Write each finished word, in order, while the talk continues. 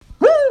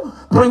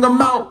bring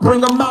 'em out,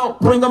 bring 'em out,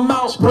 bring 'em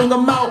out, bring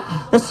 'em out.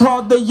 It's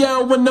hard to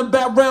yell when the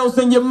barrel's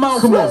in your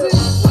mouth. Come on.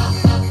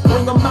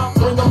 Bring 'em out,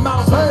 bring 'em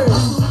out, hey.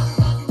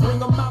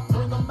 Bring 'em out,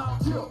 bring 'em out,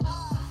 bring 'em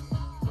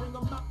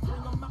out,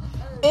 bring 'em out.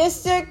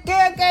 It's your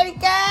girl, Katie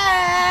K.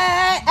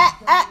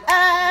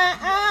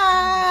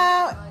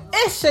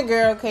 It's your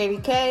girl, Katie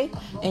K.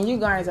 And you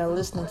guys are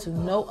listening to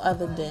no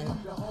other than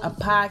a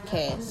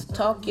podcast.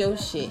 Talk your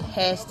shit.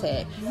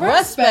 Hashtag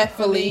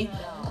respectfully.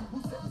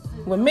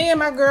 When me and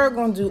my girl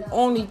gonna do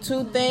only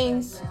two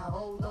things.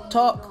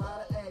 Talk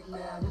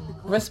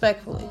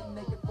respectfully.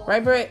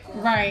 Right, Britt?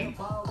 Right.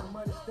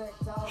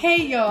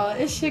 Hey, y'all.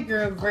 It's your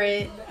girl,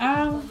 Britt.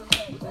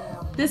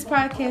 This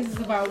podcast is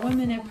about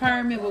women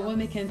empowerment where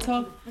women can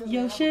talk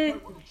your shit.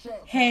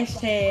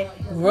 Hashtag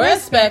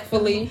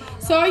respectfully.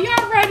 So are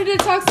y'all ready to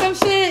talk some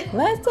shit?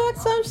 Let's talk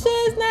some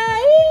shit now.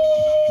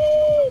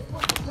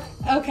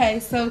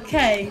 Okay, so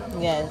Kay.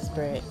 Yes,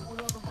 Britt.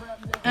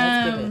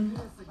 Let's give it.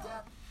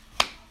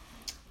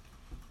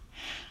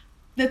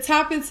 The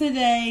topic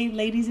today,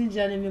 ladies and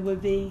gentlemen,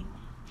 would be,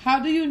 how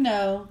do you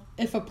know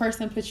if a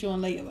person puts you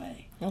on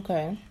layaway?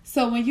 Okay.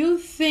 So when you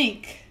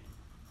think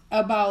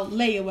about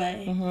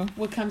layaway,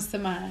 what comes to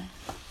mind?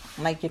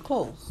 Like your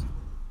clothes.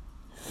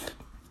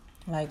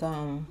 Like,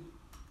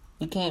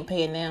 you can't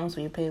pay it now, so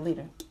you pay it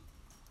later.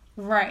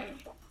 Right.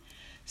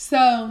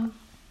 So,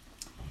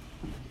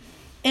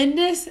 in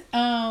this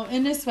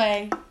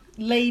way,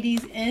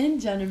 ladies and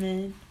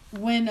gentlemen,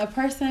 when a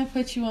person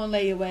puts you on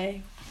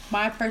layaway,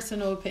 my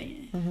personal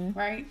opinion,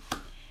 right?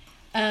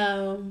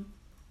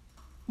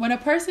 When a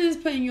person is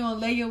putting you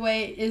on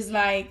layaway, is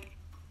like,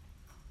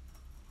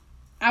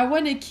 I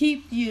want to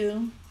keep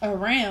you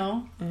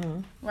around,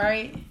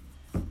 right?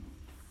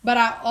 But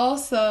I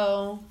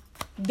also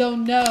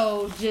don't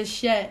know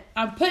just yet.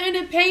 I'm putting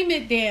a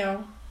payment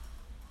down,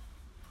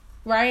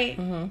 right?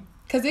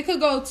 Because it could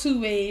go two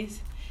ways.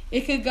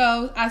 It could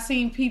go, I've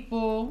seen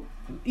people,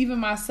 even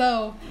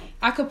myself,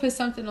 I could put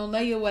something on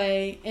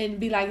layaway and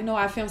be like, no,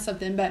 I found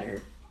something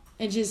better.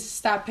 And just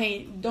stop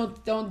paying.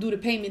 Don't do the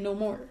payment no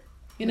more.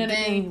 You know what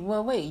I mean?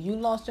 Well, wait, you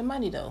lost your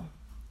money, though.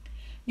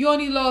 You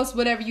only lost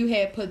whatever you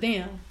had put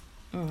down,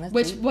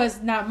 which deep.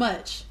 was not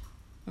much.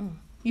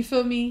 You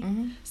feel me?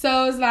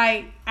 So it's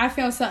like, I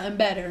found something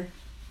better.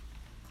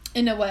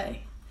 In a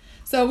way.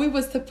 So we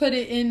was to put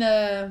it in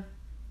a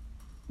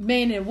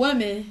man and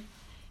woman,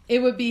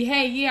 it would be,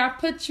 hey, yeah, I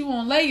put you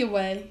on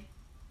layaway,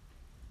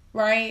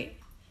 right?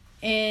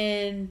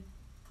 And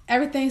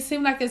everything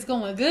seemed like it's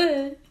going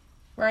good,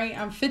 right?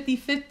 I'm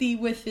 50-50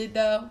 with it,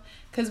 though,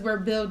 because we're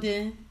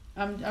building.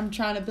 I'm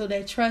trying to build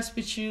that trust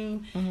with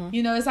you.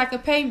 You know, it's like a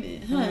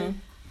payment,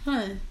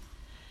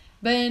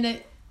 But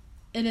in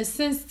a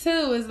sense,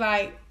 too, it's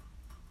like,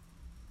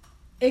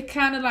 it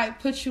kind of like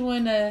puts you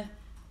in a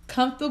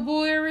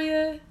comfortable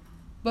area,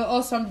 but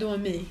also I'm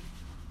doing me.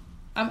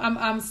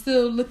 I'm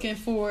still looking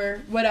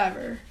for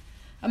whatever.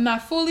 I'm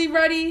not fully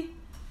ready,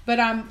 but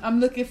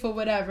I'm looking for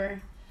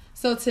whatever.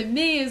 So to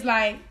me, it's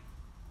like,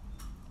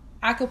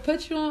 I could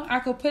put you on. I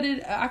could put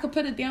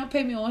a down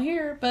payment on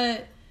here,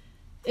 but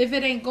if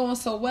it ain't going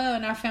so well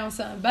and I found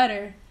something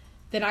better,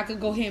 then I could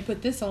go ahead and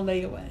put this on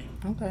layaway.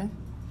 Okay.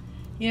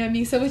 You know what I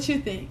mean? So what you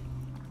think?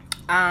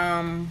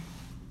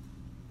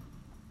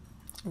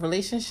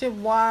 Relationship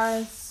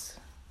wise.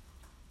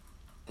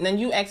 Then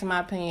you asked my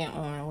opinion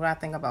on what I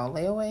think about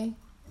layaway.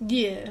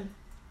 Yeah.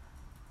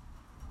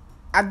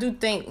 I do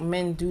think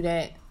men do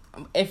that.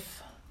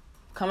 If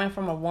coming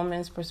from a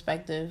woman's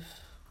perspective,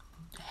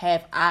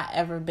 have I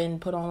ever been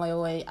put on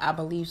layaway? I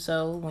believe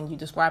so, when you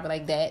describe it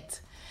like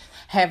that.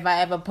 Have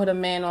I ever put a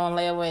man on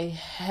layaway?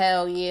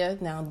 Hell yeah.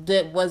 Now,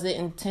 was it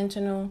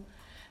intentional?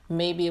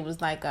 Maybe it was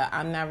like a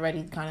I'm not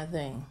ready kind of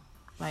thing.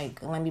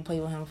 Like, let me play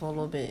with him for a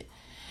little bit.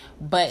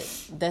 But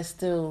that's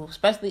still,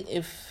 especially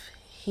if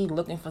he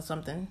looking for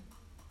something,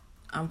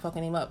 I'm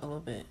fucking him up a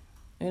little bit,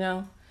 you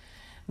know?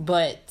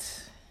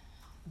 But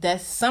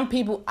that's some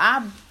people, I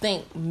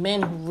think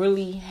men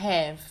really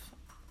have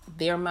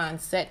their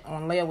mind set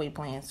on layaway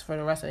plans for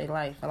the rest of their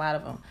life, a lot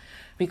of them.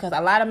 Because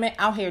a lot of men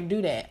out here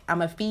do that. I'm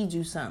going to feed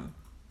you some.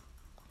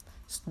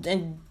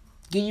 And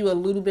give you a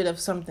little bit of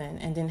something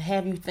and then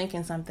have you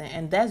thinking something.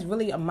 And that's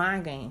really a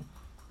mind game.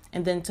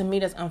 And then to me,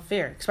 that's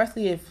unfair.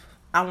 Especially if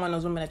I'm one of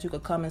those women that you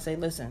could come and say,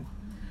 listen,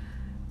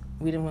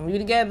 when we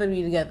together,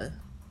 we together.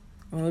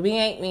 When we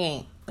ain't, we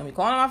ain't. When we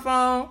call on my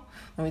phone,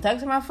 when we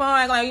text my phone,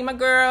 act like you my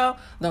girl.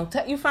 Don't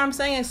text you if I'm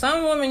saying.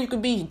 Some women you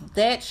could be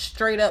that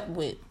straight up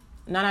with.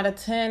 9 out of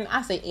 10,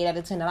 I say 8 out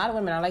of 10. A lot of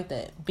women are like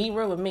that. Be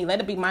real with me. Let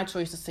it be my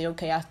choice to say,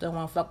 okay, I still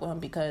want to fuck with him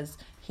because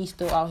he's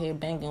still out here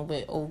banging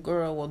with old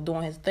girl or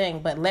doing his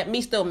thing. But let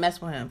me still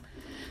mess with him.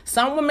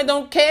 Some women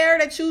don't care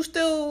that you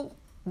still,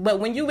 but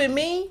when you with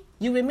me,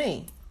 you with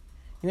me.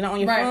 You're not on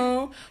your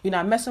phone. You're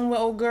not messing with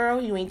old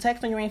girl. You ain't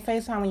texting. You ain't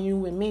FaceTime. When you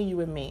with me, you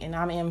with me. And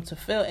I am to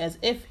feel as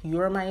if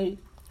you're my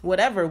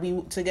whatever,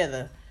 we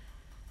together.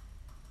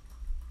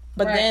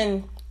 But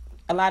then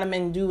a lot of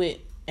men do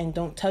it and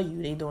don't tell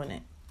you they doing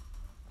it.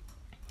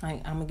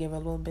 Like, I'm going to give her a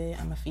little bit.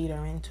 I'm going to feed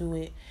her into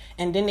it.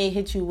 And then they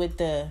hit you with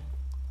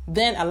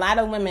then a lot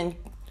of women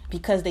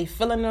because they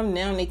feeling them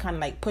now. They kind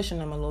of like pushing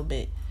them a little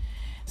bit.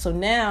 So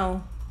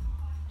now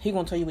he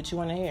gonna tell you what you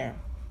want to hear.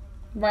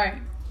 Right.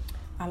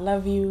 I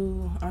love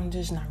you. I'm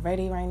just not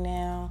ready right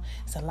now.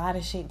 It's a lot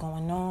of shit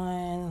going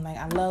on. Like,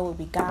 I love what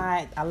we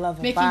got. I love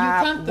a Making vibe.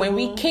 you comfortable. When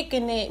we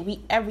kicking it,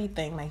 we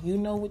everything. Like, you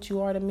know what you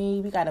are to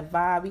me. We got a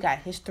vibe. We got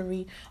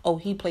history. Oh,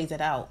 he plays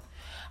it out.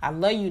 I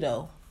love you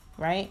though,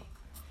 right?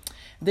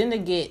 Then to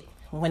get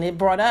when it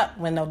brought up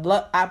when the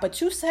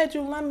but you said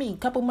you love me. A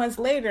couple months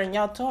later, and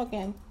y'all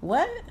talking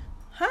what?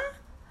 Huh?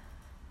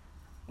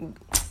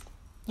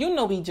 You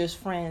know we just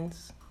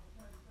friends.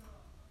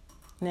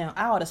 Now,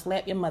 I ought to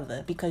slap your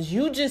mother because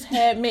you just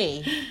had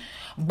me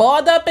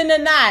balled up in the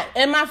knot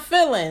in my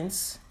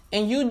feelings,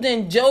 and you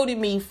then joded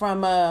me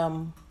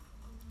from,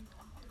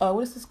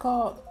 what is this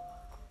called?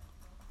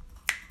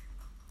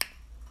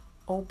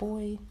 Oh,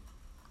 boy.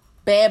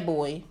 Bad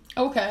boy.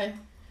 Okay.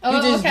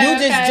 You just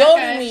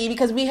joded me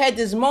because we had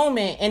this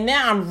moment, and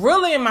now I'm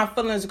really in my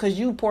feelings because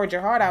you poured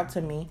your heart out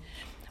to me.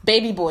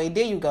 Baby boy,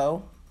 there you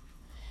go.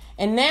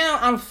 And now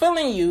I'm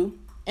feeling you,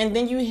 and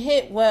then you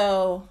hit,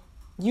 well...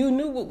 You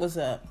knew what was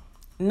up.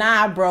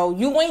 Nah, bro.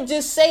 You ain't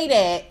just say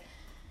that.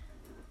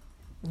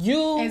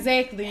 You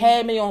exactly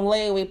had me on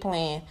layaway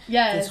plan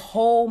this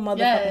whole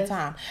motherfucking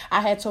time.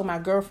 I had told my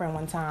girlfriend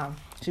one time,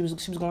 she was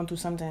going through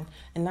something,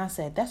 and I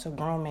said, that's a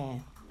grown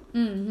man.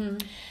 Mm-hmm.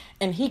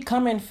 And he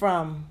coming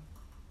from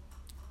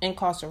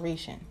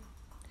incarceration.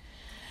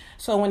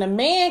 So when a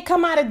man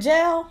come out of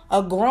jail,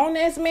 a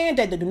grown-ass man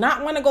that do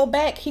not want to go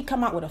back, he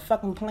come out with a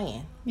fucking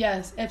plan.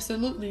 Yes,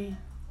 absolutely.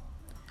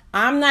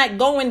 I'm not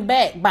going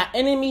back by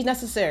any means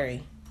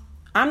necessary.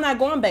 I'm not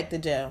going back to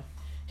jail.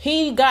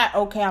 He got,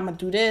 okay, I'm going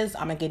to do this.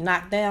 I'm going to get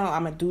knocked down.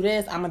 I'm going to do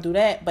this. I'm going to do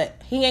that.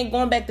 But he ain't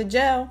going back to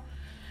jail.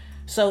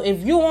 So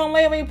if you on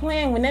layaway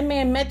plan, when that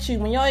man met you,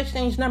 when y'all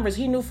exchanged numbers,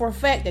 he knew for a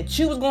fact that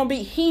you was going to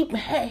be,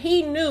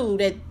 he knew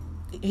that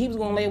he was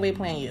going to layaway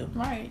plan you.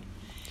 Right.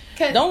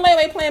 Don't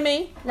layaway plan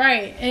me.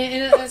 Right.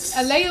 And a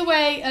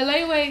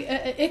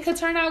layaway, it could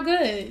turn out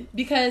good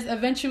because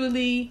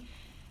eventually...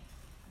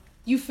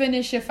 you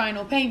finish your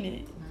final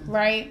payment,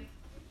 right?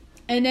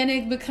 And then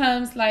it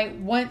becomes like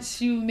once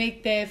you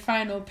make that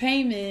final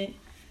payment,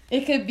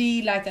 it could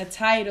be like a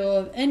title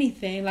of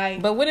anything.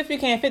 Like, but what if you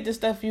can't fit the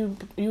stuff you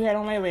had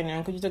on layaway now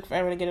because you took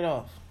forever to get it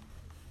off?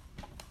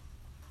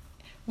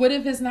 What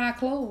if it's not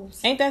clothes?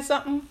 Ain't that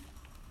something?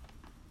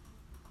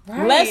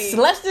 Right.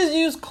 Let's just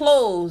use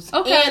clothes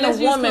in a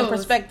woman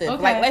perspective.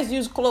 Okay. Like, let's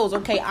use clothes.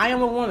 Okay, I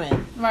am a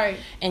woman. Right.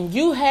 And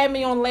you had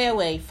me on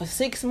layaway for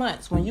 6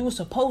 months when you were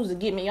supposed to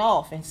get me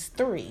off in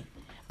 3.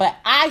 But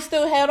I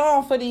still held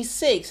on for these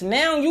 6.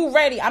 Now you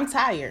ready. I'm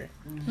tired.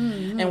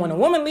 Mm-hmm. And when a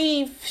woman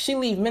leave, she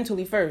leave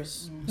mentally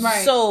first. Mm-hmm.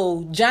 Right.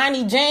 So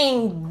Johnny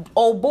Jane,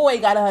 old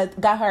boy, got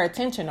her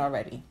attention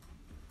already.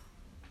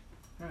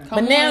 Right.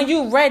 But now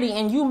you ready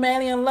and you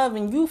madly in love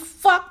and you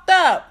fucked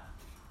up.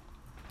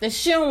 That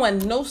she don't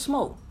want no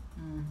smoke,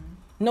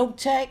 no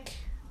check,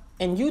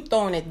 and you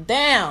throwing it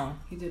down.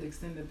 He did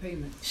extended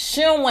payments.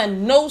 She don't want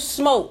no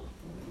smoke.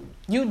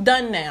 You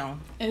done now.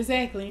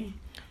 Exactly.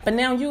 But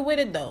now you with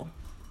it though,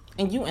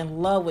 and you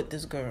in love with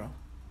this girl.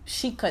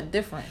 She cut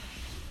different,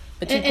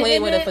 but you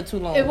played with her for too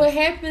long. And what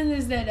happened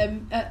is that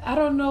I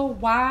don't know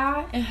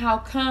why and how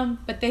come,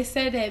 but they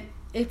said that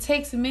it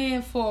takes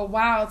men for a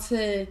while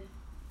to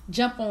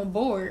jump on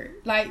board,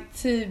 like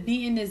to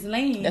be in this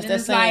lane. That's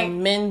that saying,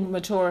 like, men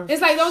mature. It's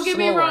like, don't get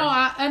me wrong,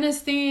 I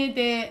understand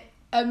that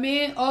a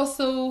man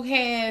also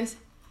has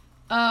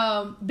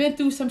been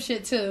through some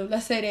shit too.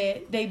 Let's say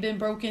that they've been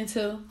broke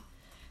into.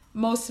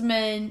 Most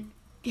men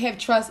have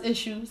trust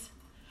issues.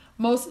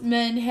 Most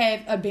men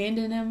have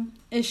abandonment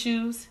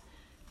issues.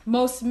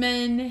 Most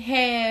men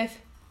have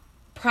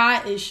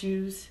pride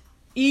issues,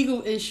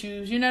 ego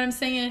issues. You know what I'm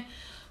saying?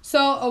 So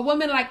a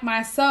woman like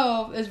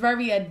myself is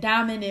very a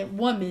dominant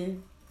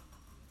woman.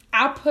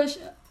 I push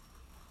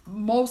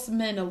most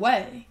men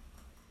away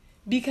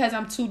because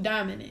I'm too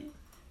dominant.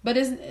 But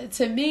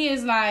to me,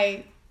 it's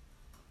like,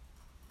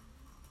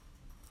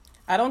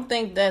 I don't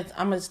think that's...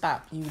 I'm going to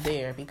stop you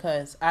there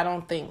because I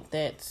don't think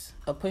that's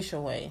a push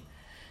away.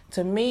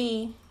 To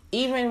me,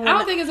 even when... I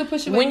don't think it's a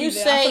push away. When you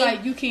say... I feel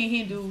like you can't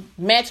handle...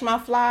 Match my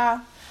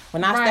fly.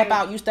 When I step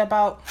out, you step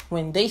out.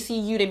 When they see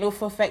you, they know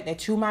for a fact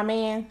that you my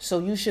man. So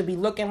you should be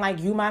looking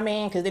like you my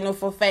man. Because they know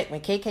for a fact when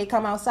KK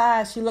come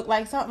outside, she look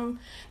like something.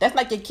 That's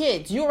like your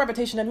kids. You a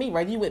reputation of me,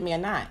 whether you with me or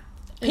not.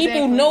 Exactly.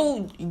 People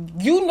know...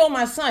 You know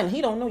my son.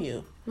 He don't know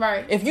you.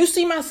 Right. If you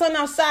see my son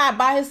outside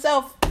by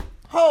himself...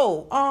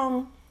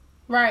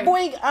 Right.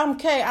 Boy,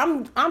 okay,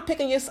 I'm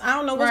picking your... I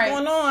don't know what's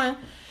going on.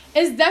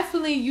 It's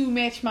definitely you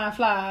match my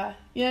fly.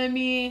 You know what I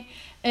mean?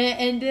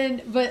 And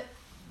then... But...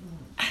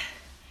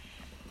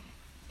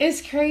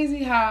 It's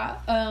crazy how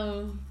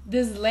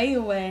this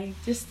layaway,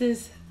 just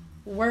this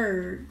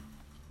word,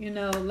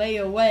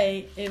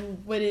 layaway,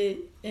 and what it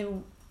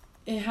and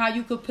how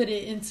you could put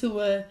it into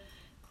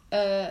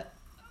a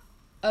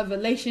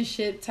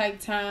relationship type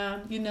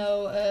time,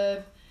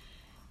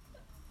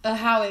 of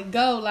how it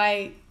go.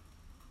 Like,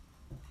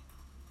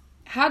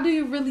 how do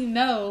you really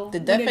know the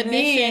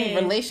definition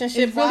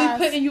relationship is really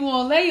putting you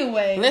on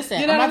layaway? Listen,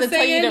 you know I'm what about I'm to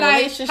tell you saying? the Like,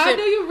 relationship. how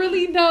do you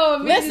really know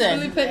if he's Listen.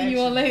 really putting you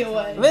on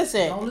layaway?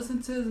 Listen. Don't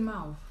listen to his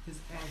mouth. His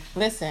action.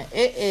 Listen,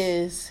 it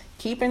is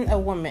keeping a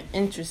woman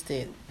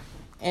interested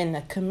in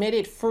a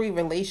committed, free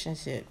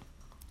relationship,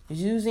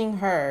 using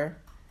her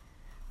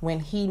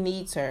when he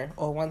needs her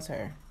or wants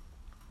her.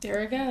 There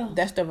we go.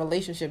 That's the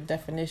relationship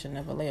definition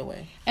of a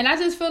layaway. And I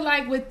just feel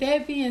like with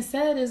that being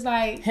said, it's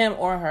like him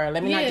or her.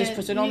 Let me not just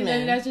put it on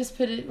men. Let's just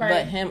put it right.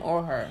 But him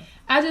or her.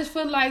 I just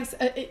feel like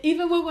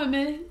even with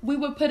women, we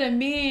would put a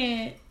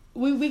man.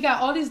 We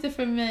got all these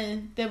different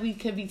men that we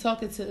could be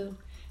talking to,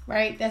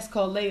 right? That's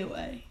called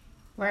layaway,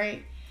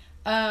 right?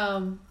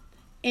 And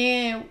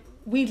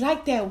we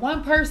like that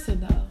one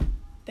person though.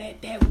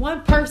 That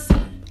one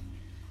person.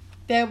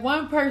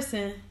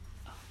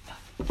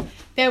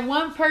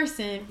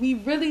 We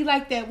really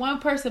like that one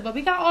person, but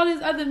we got all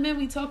these other men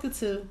we talking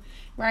to,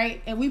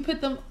 right? And we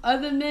put them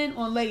other men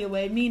on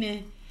layaway,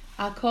 meaning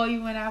I call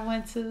you when I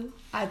want to,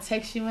 I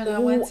text you when I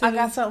want to. I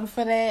got something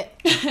for that.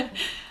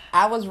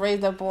 I was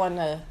raised up on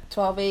the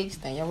 12 eggs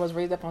thing. Y'all was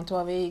raised up on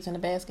 12 eggs in the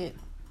basket?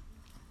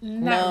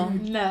 No.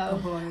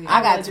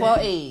 I got 12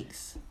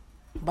 eggs,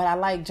 but I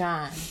like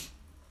John.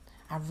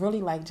 I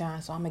really like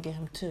John, so I'm going to get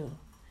him 2.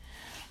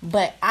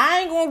 But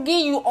I ain't going to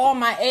give you all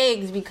my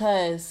eggs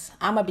because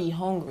I'm going to be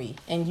hungry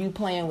and you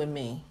playing with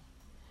me.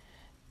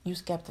 You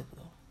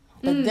skeptical.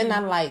 But then I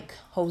like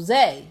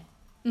Jose.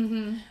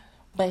 Mm-hmm.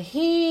 But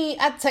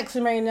I text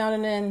him every now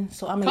and then,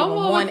 so I'm going to give him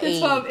 1 egg.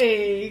 Come on with the 12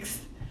 eggs.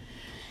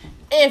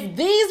 If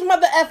these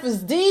mother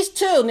effers, these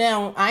 2,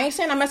 now, I ain't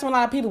saying I'm messing with a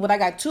lot of people, but I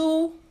got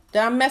 2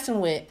 that I'm messing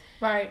with.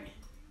 Right.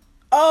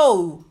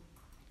 Oh,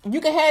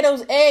 you can have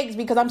those eggs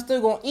because I'm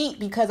still going to eat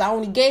because I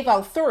only gave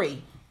out 3.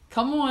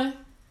 Come on.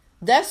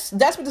 That's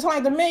what it's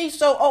like to me.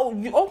 So,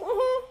 you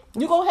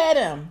go ahead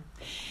them.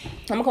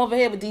 I'm gonna go over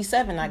here with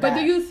D7. I got. But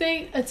do you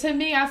think? To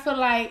me, I feel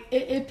like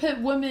it put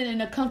women in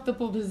a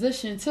comfortable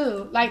position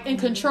too, like in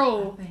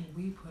control. I think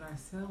we put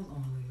ourselves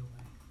on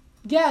layaway.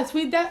 Yes,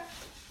 we definitely.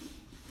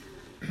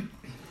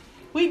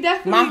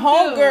 My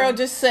homegirl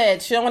just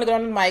said she don't want to go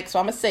on the mic, so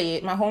I'm gonna say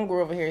it. My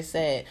homegirl over here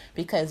said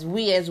because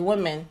we as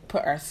women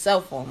put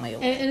ourselves on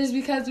layaway, and it's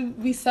because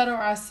we settle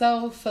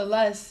ourselves for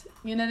less.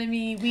 You know what I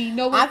mean? We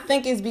know. I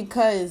think it's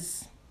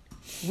because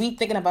we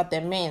thinking about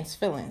that man's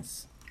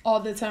feelings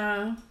all the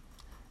time.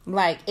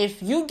 Like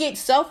if you get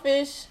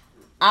selfish,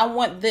 I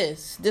want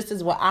this. This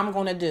is what I'm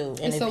gonna do,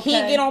 and if he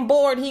get on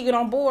board, he get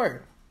on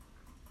board.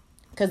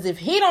 Because if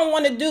he don't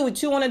want to do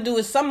what you want to do,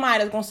 it's somebody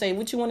that's gonna say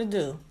what you want to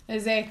do.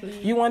 Exactly.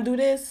 You want to do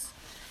this?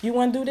 You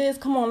want to do this?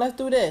 Come on, let's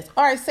do this.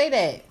 All right, say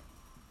that.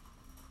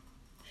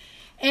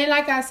 And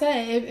like I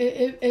said,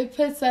 it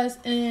puts us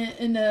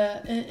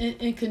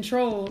in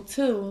control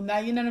too.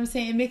 Like, you know what I'm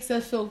saying? It makes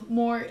us feel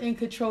more in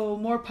control,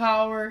 more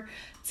power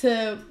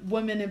to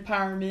women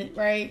empowerment,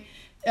 right?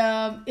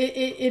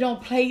 It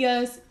don't play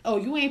us. Oh,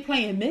 you ain't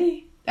playing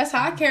me. That's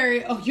how I carry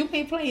it. Oh, you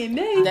ain't playing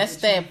me. That's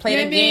that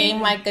play the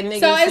game like a nigga.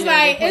 So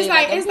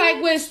it's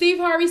like when Steve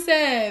Harvey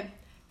said,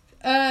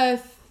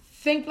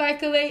 think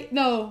like a lady.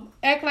 No,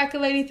 act like a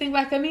lady, think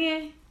like a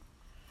man.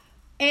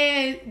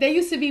 And they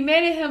used to be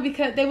mad at him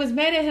because they was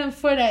mad at him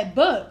for that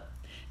book.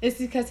 It's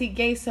because he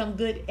gave some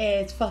good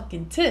ass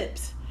fucking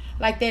tips.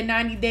 Like that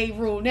 90-day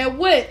rule. Now,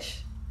 which,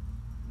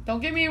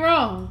 don't get me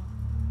wrong,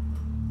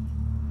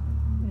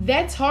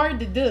 that's hard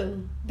to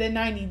do, the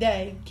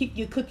 90-day. Keep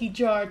your cookie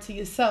jar to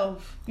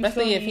yourself.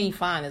 Especially if he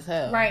fine as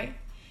hell. Right.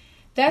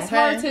 That's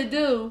hard to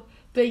do.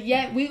 But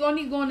yet, we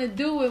only going to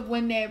do it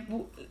when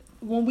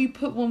we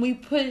put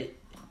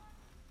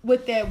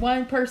with that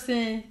one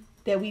person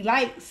that we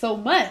like so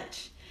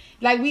much.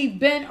 Like, we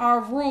bend our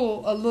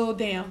rule a little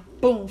down.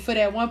 Boom. For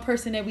that one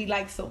person that we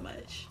like so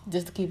much.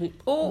 Just to keep it.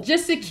 Ooh.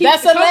 Just to keep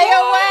That's a layaway.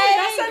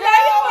 That's a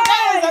layaway.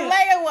 That is a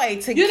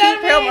layaway. To keep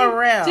him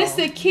around. Just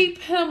to keep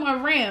him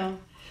around.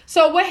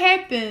 So what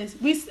happens?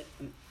 We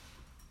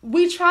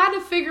try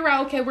to figure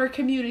out, okay, we're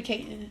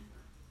communicating.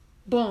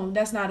 Boom.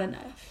 That's not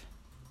enough.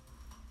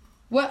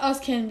 What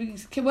else can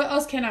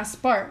I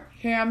spark?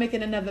 Here, I'm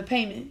making another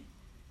payment.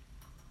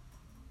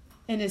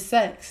 And it's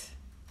sex.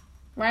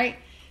 Right?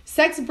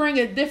 Sex brings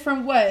a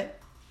different what?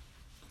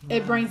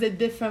 It brings a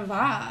different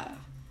vibe.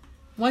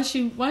 Once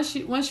you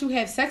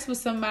have sex with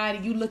somebody,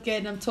 you look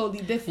at them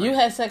totally different. You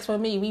had sex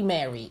with me, we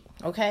married,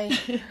 okay?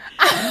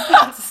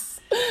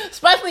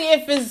 Especially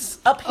if it's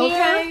up here.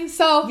 Okay,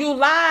 so you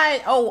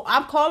lied. Oh,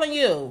 I'm calling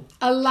you.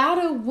 A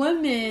lot of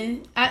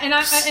women,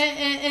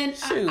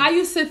 I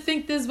used to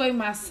think this way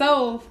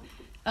myself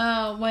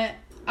when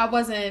I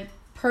wasn't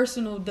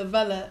personal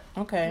developed.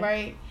 Okay,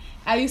 right.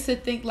 I used to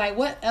think, like,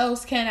 what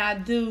else can I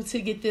do to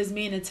get this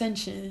man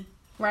attention,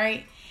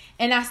 right?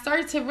 And I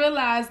started to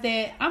realize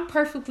that I'm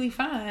perfectly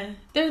fine.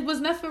 There was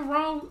nothing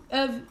wrong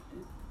I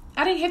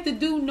didn't have to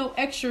do no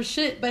extra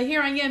shit, but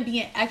here I am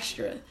being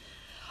extra.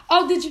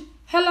 Oh, did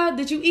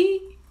you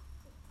eat?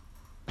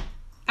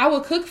 I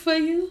will cook for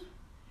you.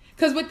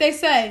 Because what they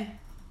say,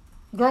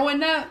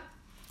 growing up,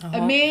 a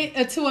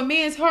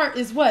man's heart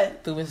is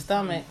what? Through his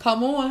stomach.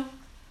 Come on.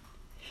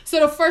 So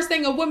the first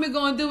thing a woman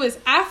gonna do is,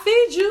 I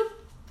feed you.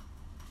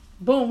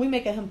 Boom, we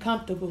making him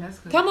comfortable.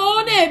 Come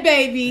on in,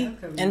 baby.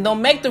 And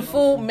don't make the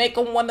fool make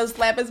him want to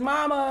slap his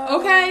mama.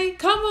 Okay,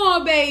 come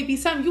on, baby.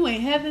 Something you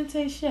ain't having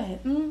taste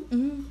shit.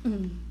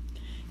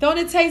 Don't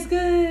it taste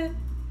good?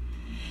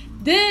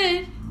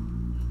 Then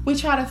we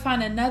try to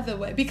find another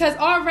way, because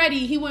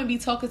already he wouldn't be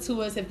talking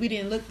to us if we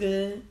didn't look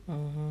good.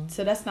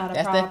 So that's not a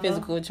problem. That's that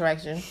physical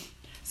attraction.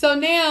 So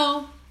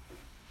now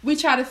we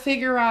try to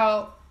figure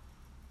out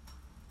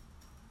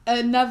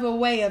another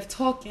way of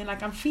talking.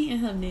 Like, I'm feeding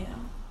him now.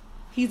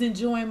 He's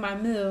enjoying my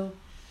meal.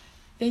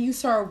 Then you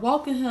start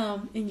walking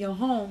him in your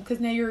home, because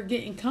now you're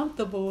getting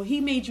comfortable.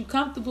 He made you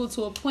comfortable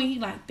to a point.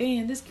 You're like,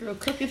 damn, this girl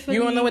cooking for me.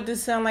 You wanna know what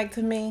this sound like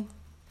to me?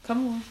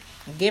 Come on.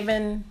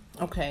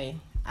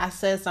 I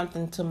said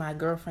something to my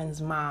girlfriend's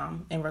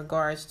mom in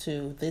regards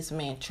to this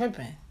man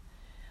tripping.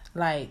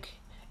 Like,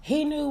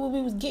 he knew what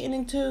we was getting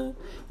into.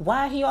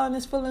 Why he all in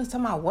his feelings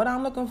talking about what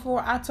I'm looking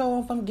for? I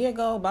told him from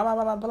get-go, blah, blah,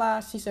 blah, blah,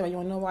 blah. She said, well, you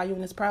want to know why you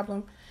in this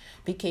problem?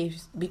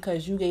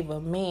 Because you gave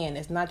a man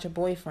that's not your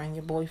boyfriend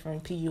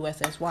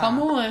PUSSY.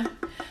 Come on.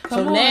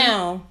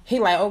 Now he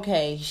like,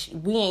 okay,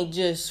 we ain't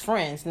just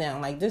friends now.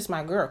 Like, this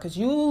my girl, because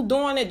you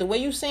doing it the way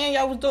you saying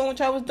y'all was doing what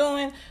y'all was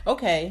doing.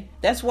 Okay,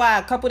 that's why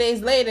a couple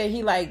days later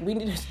he like, we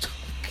need to.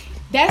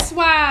 That's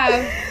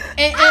why.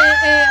 And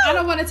I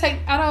don't want to take.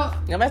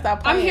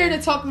 I'm here to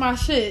talk my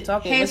shit.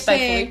 Talk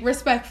it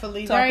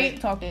respectfully,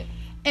 right? Talk it.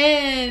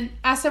 And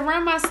I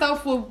surround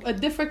myself with a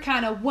different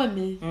kind of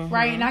woman,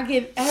 right? And I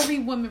give every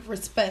woman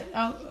respect.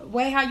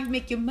 Way how you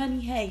make your money,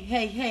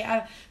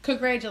 hey.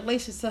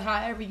 Congratulations to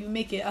however you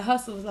make it. A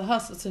hustle is a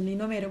hustle to me,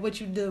 no matter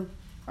what you do,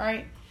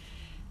 right?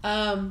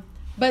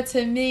 But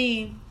to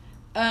me,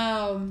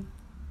 I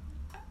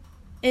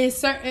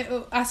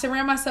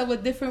surround myself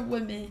with different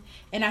women,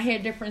 and I hear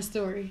different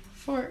story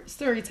for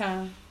story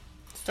time.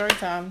 Story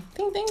time.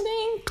 Ding, ding,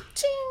 ding.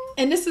 Ching.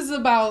 And this is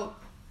about.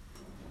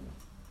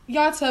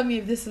 Y'all tell me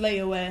if this is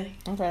layaway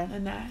or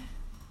not.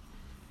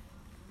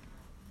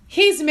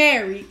 He's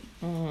married.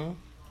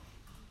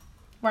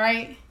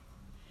 Right?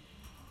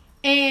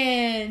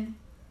 And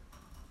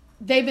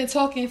they've been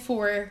talking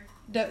for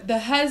the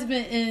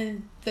husband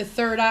and the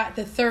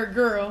third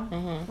girl.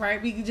 Right?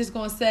 We can just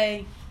gonna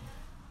say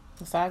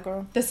the side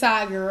girl.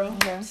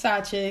 Okay.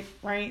 Side chick,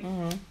 right?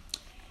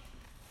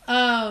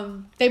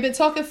 They've been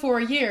talking for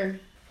a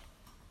year.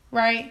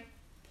 Right?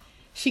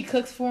 She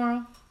cooks for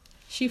him.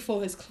 She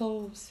fold his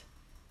clothes,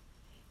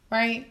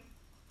 right?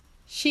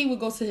 She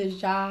would go to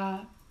his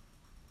job.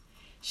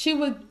 She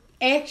would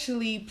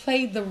actually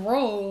play the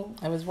role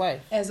of his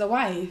wife. As a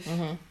wife.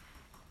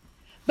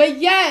 But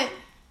yet,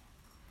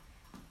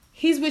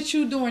 he's with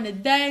you during the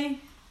day.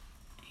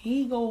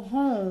 He go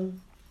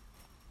home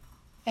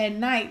at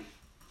night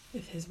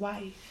with his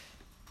wife.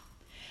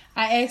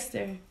 I asked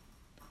her,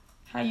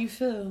 how you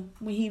feel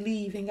when he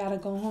leave and gotta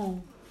go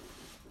home?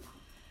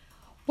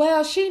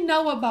 Well, she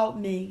know about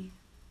me.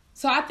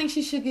 So I think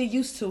she should get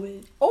used to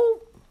it. Oh.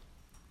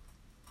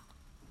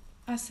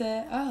 I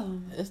said, oh.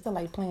 It's still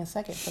like playing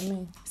second for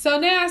me. So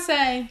now I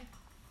say,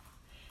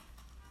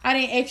 I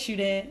didn't ask you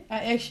that.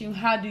 I asked you,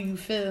 how do you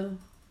feel?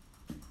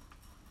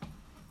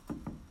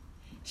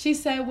 She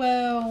said,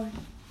 well,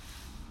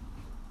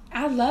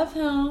 I love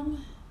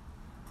him.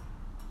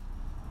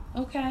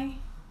 Okay.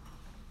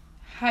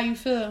 How you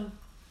feel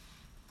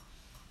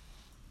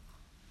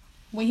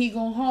when he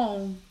go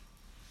home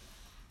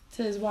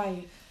to his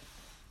wife?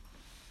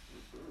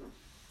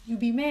 You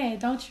be mad,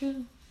 don't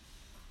you?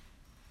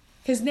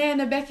 Because now in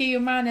the back of your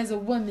mind as a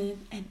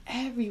woman, and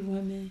every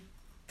woman,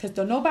 because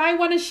don't nobody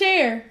want to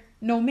share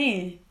no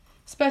man,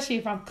 especially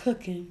if I'm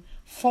cooking,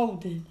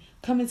 folding,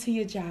 coming to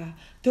your job,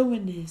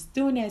 doing this,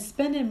 doing that,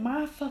 spending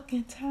my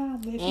fucking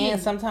time with you. And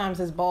sometimes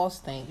his balls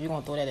stink. You're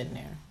going to throw that in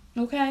there.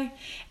 Okay?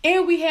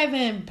 And we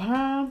having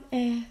bomb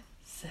ass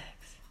sex.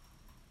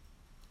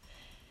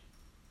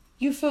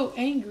 You feel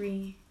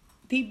angry.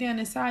 Deep down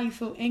inside, you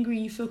feel angry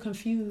and you feel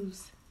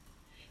confused.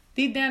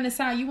 Deep down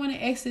inside, you want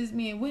to ask this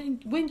man,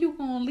 when you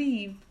gonna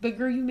leave? But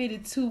girl, you made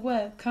it too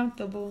what?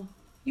 Comfortable.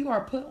 You are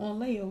put on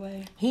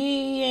layaway.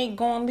 He ain't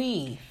gonna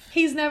leave.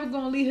 He's never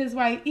gonna leave his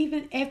wife,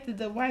 even after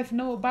the wife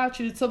know about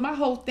you. So my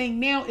whole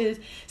thing now is,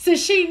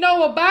 since she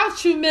know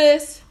about you,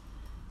 miss,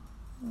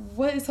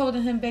 what is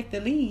holding him back to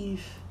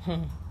leave?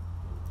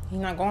 He's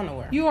not going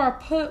nowhere. You are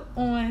put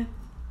on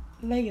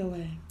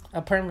layaway.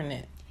 A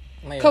permanent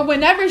layaway. Because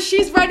whenever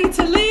she's ready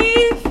to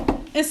leave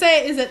and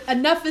say,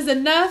 enough is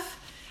enough,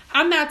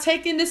 I'm not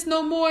taking this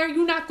no more.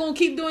 You're not going to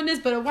keep doing this.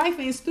 But a wife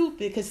ain't stupid,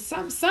 because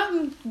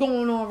something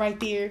going on right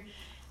there.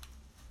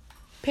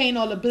 Paying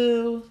all the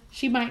bills.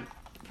 She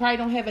probably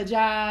don't have a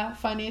job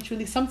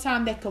financially.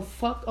 Sometimes that could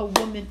fuck a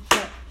woman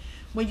up.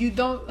 When you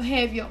don't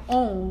have your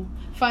own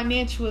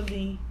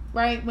financially,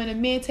 right? When a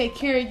man take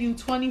care of you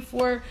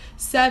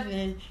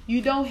 24/7,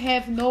 you don't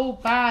have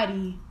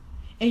nobody.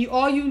 And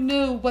all you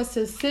knew was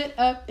to sit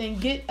up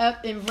and get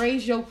up and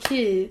raise your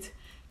kids.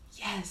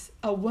 Yes,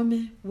 a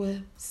woman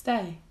will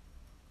stay.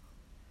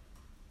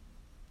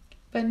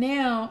 But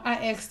now I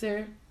asked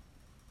her,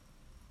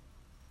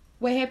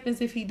 What happens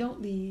if he don't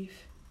leave?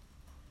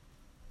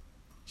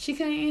 She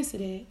couldn't answer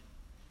that.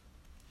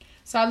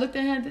 So I looked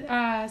at her in the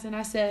eyes and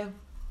I said,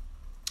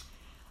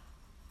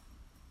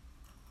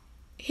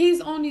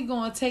 he's only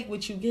going to take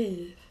what you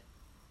give.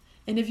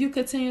 And if you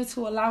continue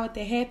to allow it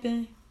to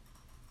happen,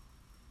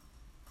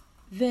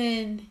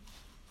 then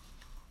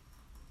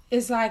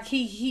it's like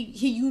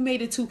you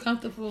made it too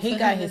comfortable for him. He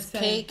got his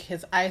cake,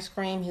 his ice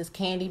cream, his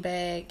candy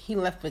bag. He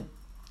left with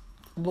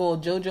little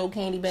JoJo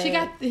candy bag.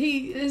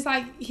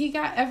 He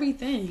got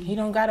everything. He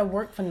don't gotta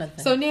work for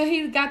nothing. So now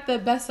he got the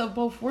best of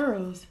both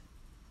worlds.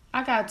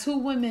 I got 2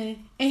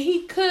 women, and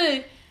he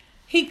could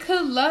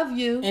love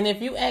you. And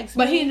if you ask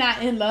but me, he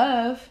not in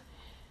love.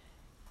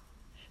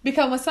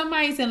 Because when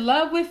somebody's in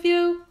love with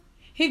you,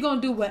 he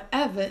gonna do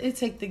whatever it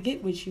take to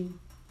get with you.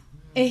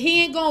 And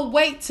he ain't gonna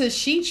wait till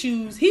she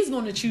choose. He's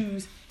gonna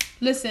choose.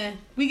 Listen,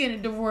 we getting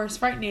a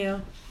divorce right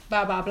now.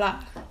 Blah blah blah.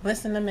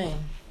 Listen to me.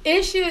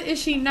 Is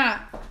she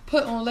not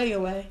put on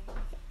layaway?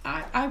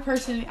 I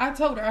personally, I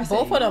told her. I said,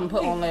 both of them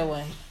put on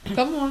layaway.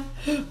 Come on.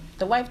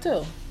 The wife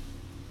too.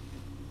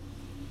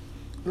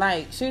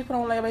 Like, she put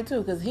on layaway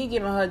too, because he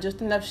giving her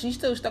just enough. She's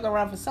still stuck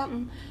around for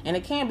something, and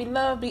it can't be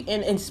love.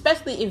 And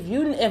especially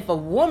if a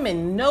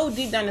woman know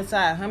deep down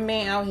inside her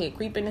man out here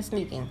creeping and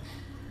sneaking,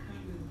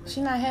 she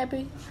not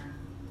happy.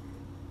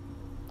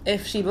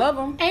 If she love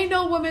him, ain't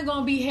no woman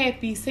gonna be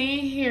happy sitting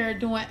here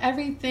doing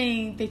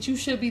everything that you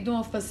should be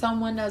doing for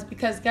someone else.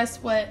 Because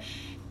guess what?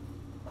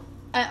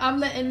 I'm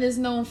letting this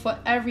known for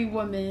every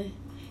woman.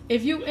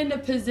 If you in a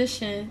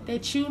position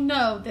that you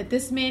know that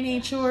this man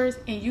ain't yours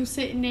and you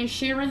sitting there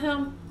sharing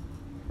him,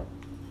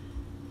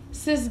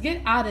 sis,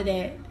 get out of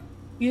that.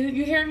 You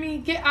hear me?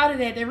 Get out of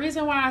that. The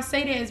reason why I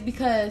say that is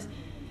because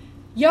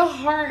your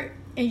heart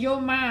and your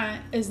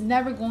mind is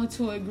never going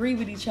to agree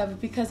with each other.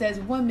 Because as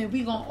women,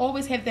 we gonna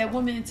always have that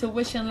woman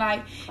intuition.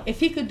 Like, if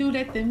he could do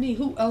that to me,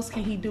 who else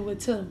can he do it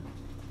to?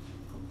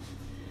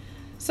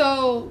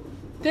 So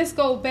this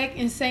go back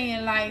in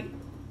saying, like,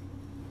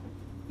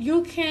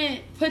 you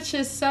can't put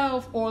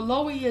yourself or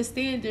lower your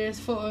standards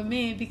for a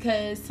man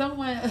because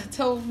someone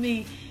told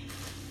me,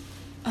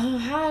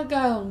 how I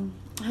go?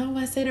 I don't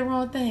want to say the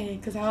wrong thing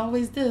because I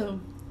always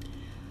do.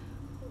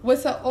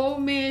 What's an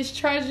old man's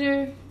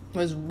treasure?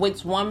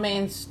 What's one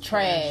man's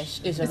trash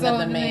is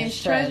another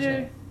man's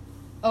treasure.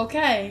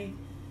 Okay.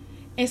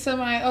 And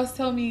somebody else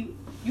told me,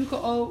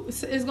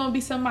 it's going to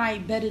be somebody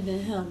better than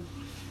him.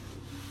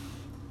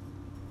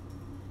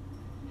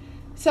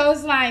 So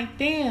it's like,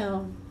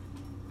 damn.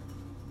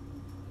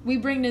 We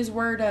bring this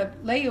word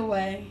up,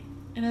 layaway,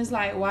 and it's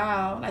like,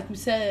 wow, like you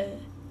said,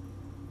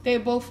 they're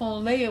both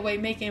on layaway,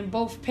 making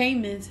both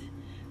payments.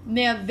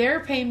 Now,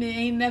 their payment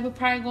ain't never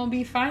probably going to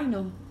be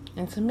final.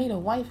 And to me, the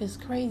wife is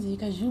crazy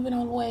because you've been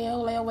on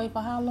layaway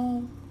for how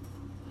long?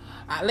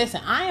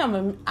 Listen,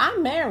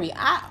 I'm married.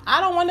 I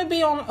don't want to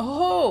be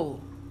on,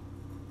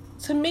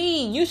 to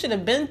me, you should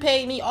have been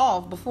paid me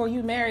off before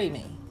you married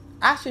me.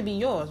 I should be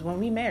yours when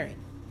we married.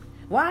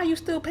 Why are you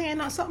still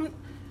paying on something?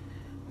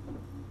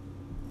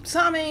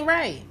 Something ain't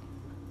right.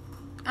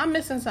 I'm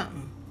missing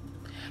something.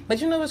 But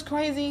you know what's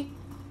crazy?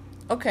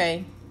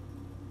 Okay.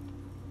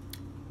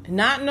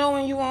 Not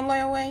knowing you on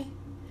layaway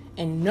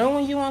and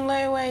knowing you on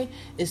layaway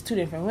is 2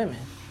 different women.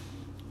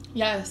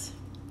 Yes.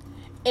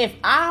 If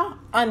I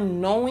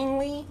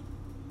unknowingly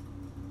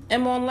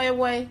am on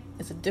layaway,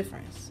 it's a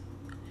difference.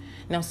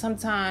 Now,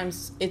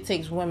 sometimes it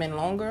takes women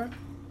longer.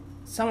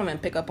 Some women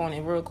pick up on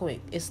it real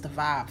quick. It's the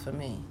vibe for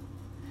me.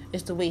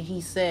 It's the way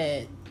he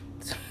said...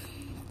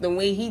 The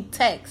way he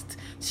text,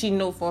 she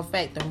know for a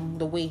fact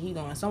the way he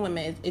going. Some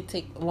women, it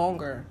take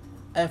longer.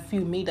 A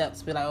few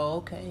meetups, be like, oh,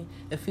 okay.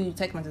 A few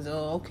text messages,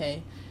 oh,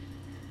 okay.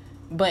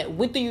 But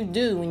what do you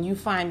do when you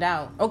find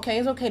out? Okay,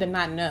 it's okay to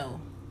not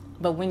know.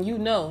 But when you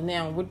know,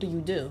 now what do you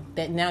do?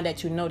 Now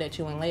that you know that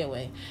you're in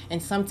layaway.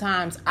 And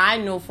sometimes I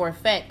know for a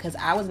fact, because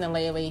I was in a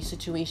layaway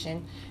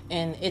situation,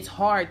 and it's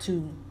hard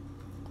to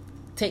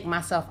take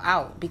myself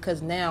out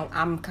because now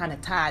I'm kind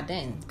of tied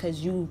in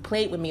because you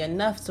played with me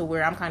enough to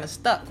where I'm kind of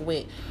stuck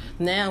with.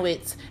 Now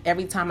it's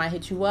every time I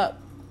hit you up,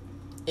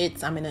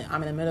 I'm in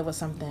the middle of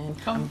something.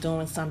 I'm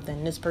doing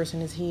something. This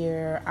person is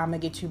here. I'm gonna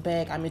get you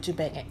back. I'm get you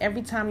back. And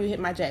every time you hit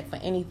my jack for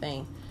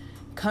anything,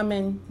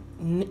 coming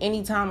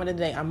any time of the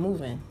day, I'm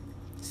moving.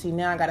 See,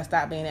 now I gotta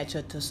stop being at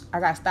your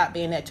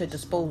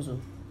disposal.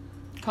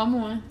 Come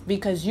on.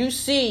 Because you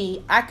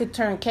see, I could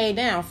turn Kay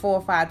down 4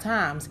 or 5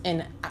 times,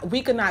 and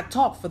we could not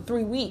talk for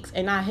 3 weeks,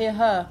 and I hear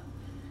her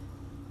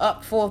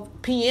up 4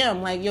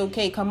 p.m. like, yo,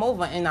 Kay, come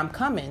over, and I'm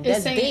coming.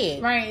 That's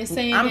dead. Right. It's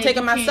saying I'm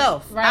taking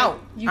myself out.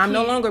 I'm no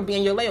can't. longer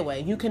being your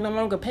layaway. You can no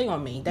longer pay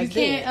on me. That's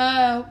you dead.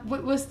 Can't,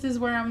 what's this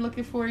word I'm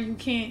looking for? You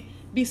can't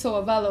be so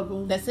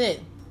available. That's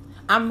it.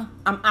 I'm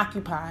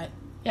occupied.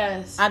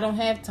 Yes. I don't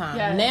have time.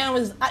 Yes. Now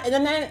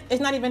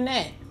it's not even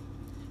that.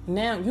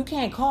 Now you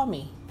can't call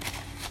me.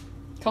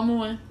 Come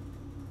on.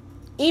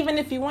 Even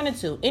if you wanted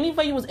to.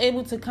 Anybody was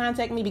able to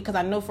contact me because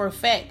I know for a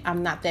fact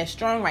I'm not that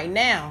strong right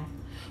now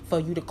for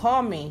you to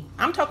call me.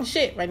 I'm talking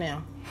shit right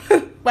now.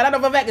 But I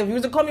know for a fact if you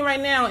was to call me right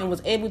now and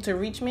was able to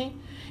reach me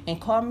and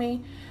call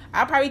me,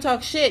 I'll probably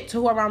talk shit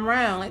to whoever I'm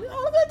around. Like,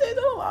 oh, look at this.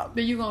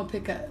 But you gonna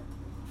pick up.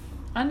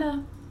 I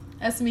know.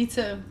 That's me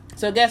too.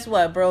 So guess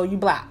what, bro? You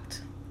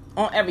blocked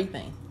on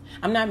everything.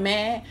 I'm not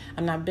mad.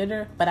 I'm not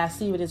bitter. But I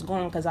see where it's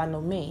going because I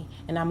know me.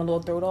 And I'm a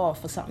little thrown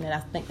off for something that I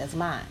think that's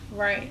mine.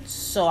 Right.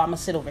 So I'm going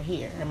to sit over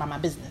here and mind my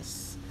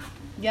business.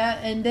 Yeah,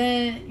 and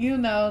then,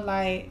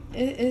 like,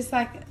 it's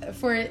like,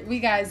 we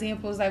got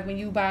examples, like when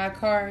you buy a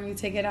car and you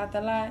take it out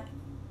the lot,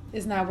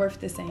 it's not worth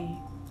the same.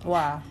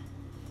 Why?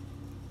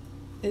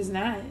 It's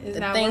not. It's the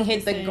not thing worth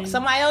hit the same.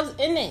 somebody else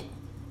in it.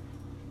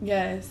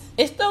 Yes.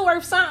 It's still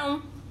worth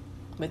something.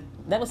 But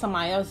that was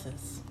somebody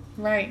else's.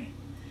 Right.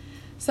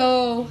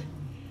 So,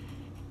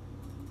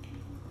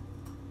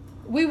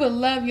 we would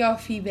love your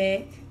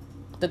feedback.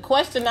 The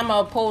question I'm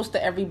going to pose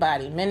to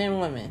everybody, men and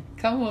women.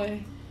 Come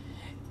on.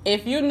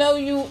 If you know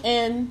you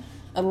in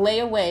a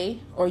layaway,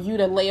 or you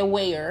the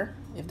layawayer,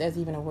 if that's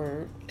even a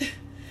word,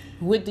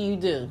 what do you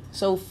do?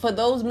 So for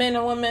those men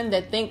and women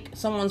that think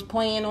someone's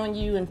playing on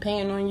you and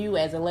paying on you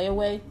as a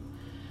layaway,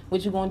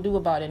 what you going to do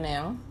about it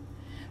now?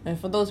 And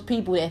for those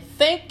people that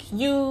think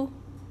you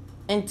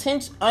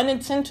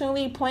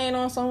unintentionally playing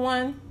on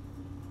someone,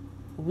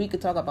 we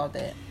could talk about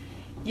that.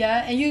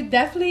 Yeah, and you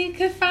definitely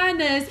could find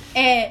us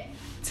at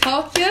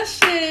Talk Your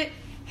Shit,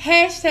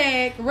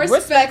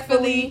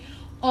 #respectfully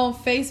on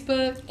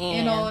Facebook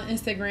and on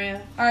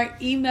Instagram. Our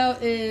email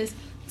is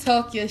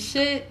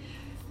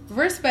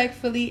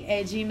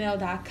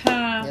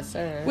talkyourshit@gmail.com. Yes,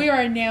 sir. We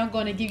are now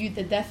going to give you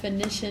the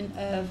definition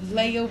of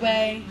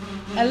layaway.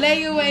 A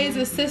layaway is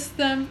a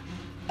system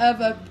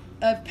of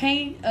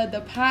paying a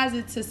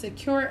deposit to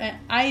secure an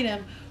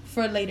item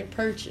for later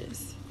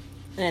purchase.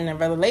 And a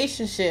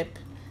relationship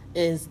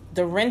is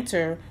the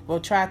renter will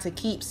try to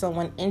keep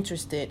someone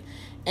interested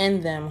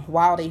in them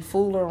while they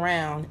fool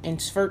around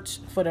and search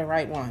for the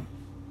right one.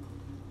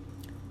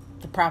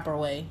 The proper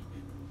way.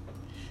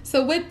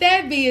 So with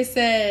that being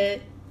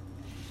said,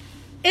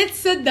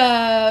 it's a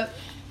dub.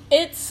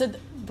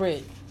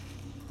 Brit.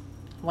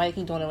 Why you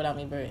keep doing it without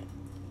me, Brit?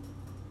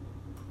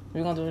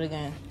 We're gonna do it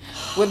again.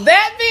 With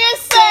that being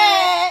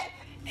said,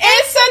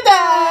 it's a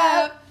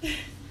dub.